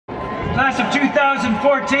Class of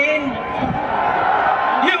 2014,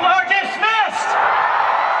 you are dismissed!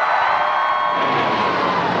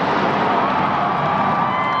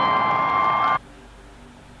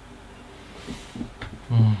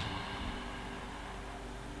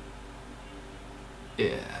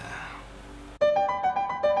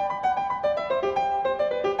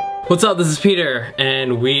 What's up, this is Peter,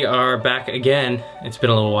 and we are back again. It's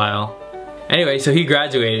been a little while. Anyway, so he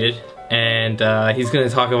graduated, and he's gonna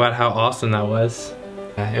talk about how awesome that was.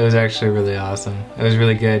 It was actually really awesome. It was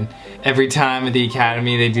really good. Every time at the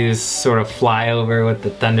academy they do this sort of flyover with the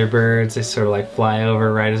Thunderbirds. They sort of like fly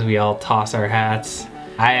over right as we all toss our hats.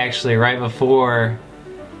 I actually, right before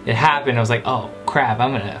it happened, I was like, oh crap,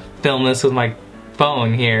 I'm gonna film this with my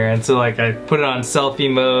phone here. And so like I put it on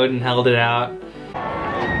selfie mode and held it out.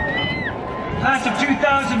 Class of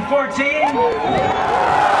 2014,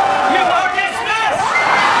 you are dismissed!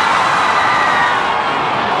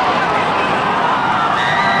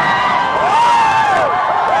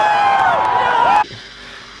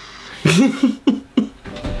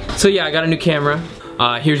 So yeah, I got a new camera.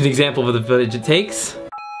 Here's an example of the footage it takes.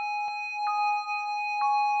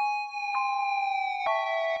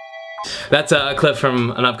 That's a clip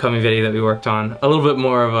from an upcoming video that we worked on. A little bit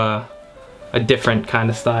more of a different kind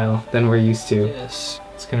of style than we're used to. Yes,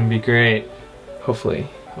 it's gonna be great. Hopefully.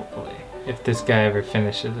 If this guy ever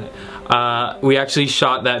finishes it. We actually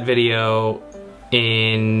shot that video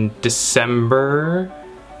in December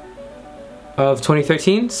of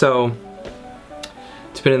 2013, so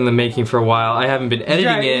it's been in the making for a while. I haven't been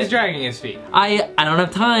editing it. He's dragging his feet. I don't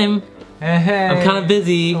have time. I'm kind of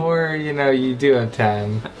busy. Or, you know, you do have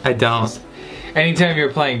time. I don't. Anytime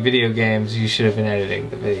you're playing video games, you should have been editing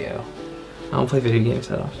the video. I don't play video games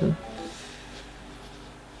that often.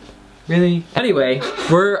 Really? Anyway,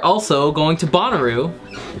 we're also going to Bonnaroo,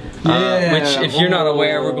 which, if you're not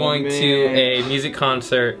aware, we're going to a music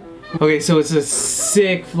concert. Okay, so it's a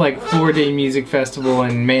sick, like, 4-day music festival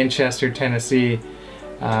in Manchester, Tennessee,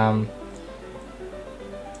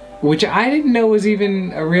 which I didn't know was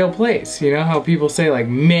even a real place. You know how people say, like,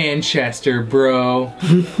 Manchester, bro,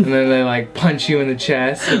 and then they, like, punch you in the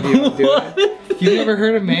chest if you don't do it. You've never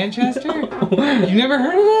heard of Manchester? You've never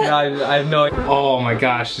heard of that? No, I have no idea. Oh my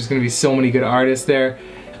gosh, there's gonna be so many good artists there.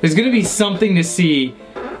 There's gonna be something to see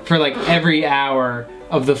for like every hour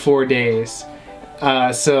of the 4 days.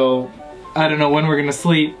 So, I don't know when we're gonna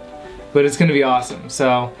sleep, but it's gonna be awesome.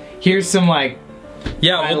 So, here's some like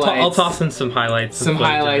I'll toss in some highlights. Some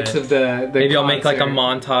highlights of the Maybe concert. I'll make like a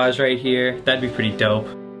montage right here. That'd be pretty dope.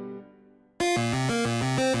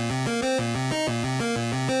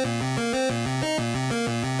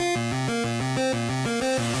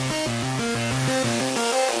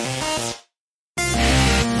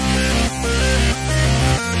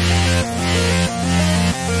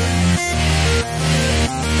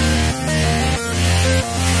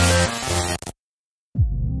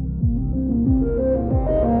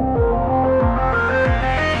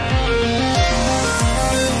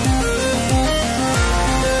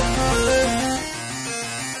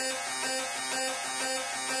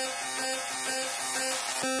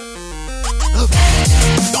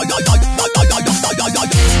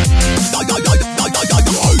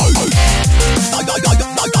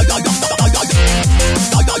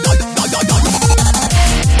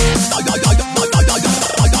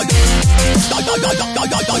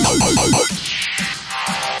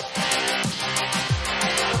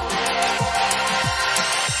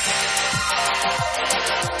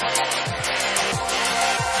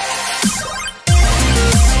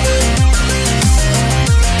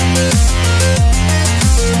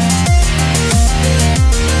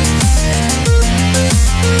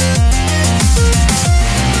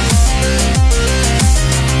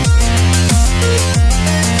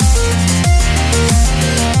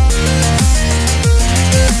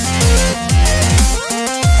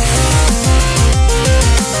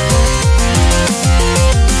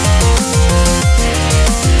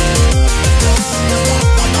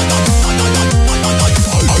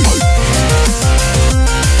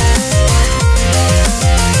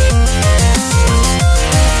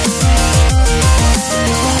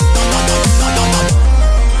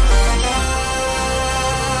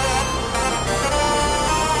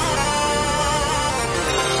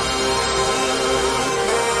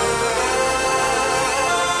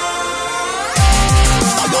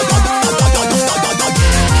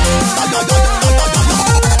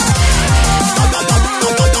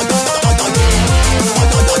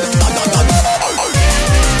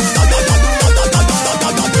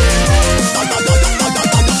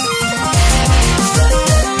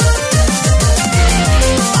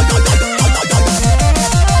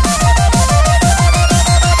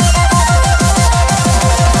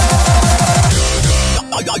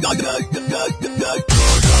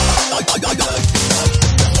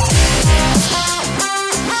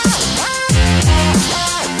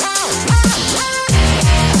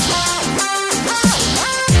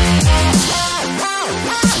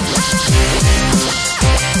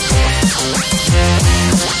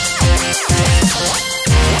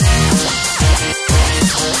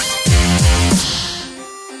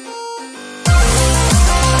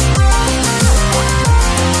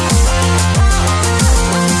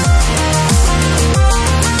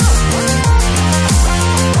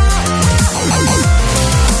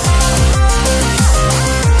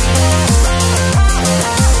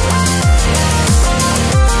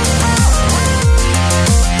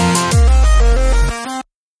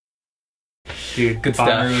 dude, Good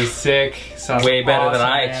Bonnaroo stuff. was sick. Saw Way better than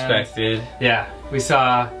awesome I bands. expected. Yeah, we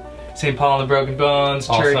saw St. Paul and the Broken Bones,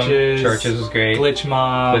 Awesome. Churches. Churches was great. Glitch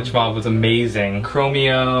Mob. Glitch Mob was amazing.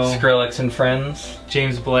 Chromeo. Skrillex and Friends.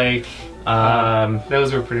 James Blake.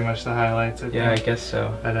 Those were pretty much the highlights. I think. Yeah, I guess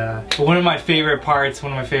so. But one of my favorite parts,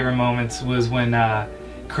 one of my favorite moments was when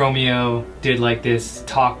Chromeo did like this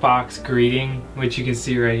talk box greeting, which you can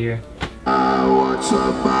see right here. What's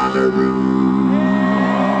up, Bonnaroo?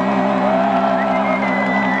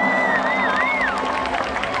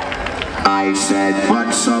 I said,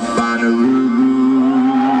 what's up, Bonnaroo?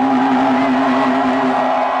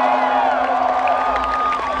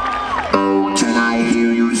 Oh, can I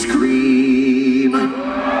hear you scream?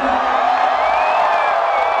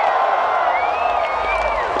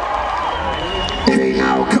 Hey,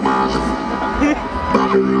 now, come on,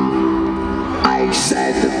 Bonnaroo. I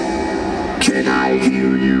said, can I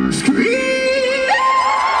hear you scream?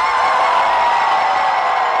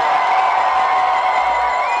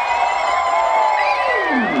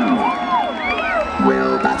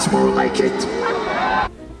 Well, that's more like it.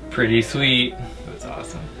 Pretty sweet. That was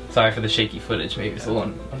awesome. Sorry for the shaky footage, maybe it's a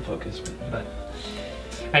little unfocused. But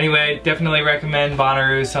anyway, definitely recommend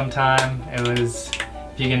Bonnaroo sometime. It was,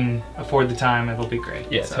 if you can afford the time, it'll be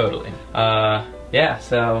great. Yeah, So, totally. Yeah,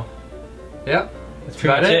 so Yep. that's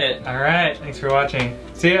pretty much it. Alright, thanks for watching.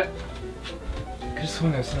 See ya. I could have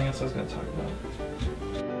sworn there was something else I was going to talk about.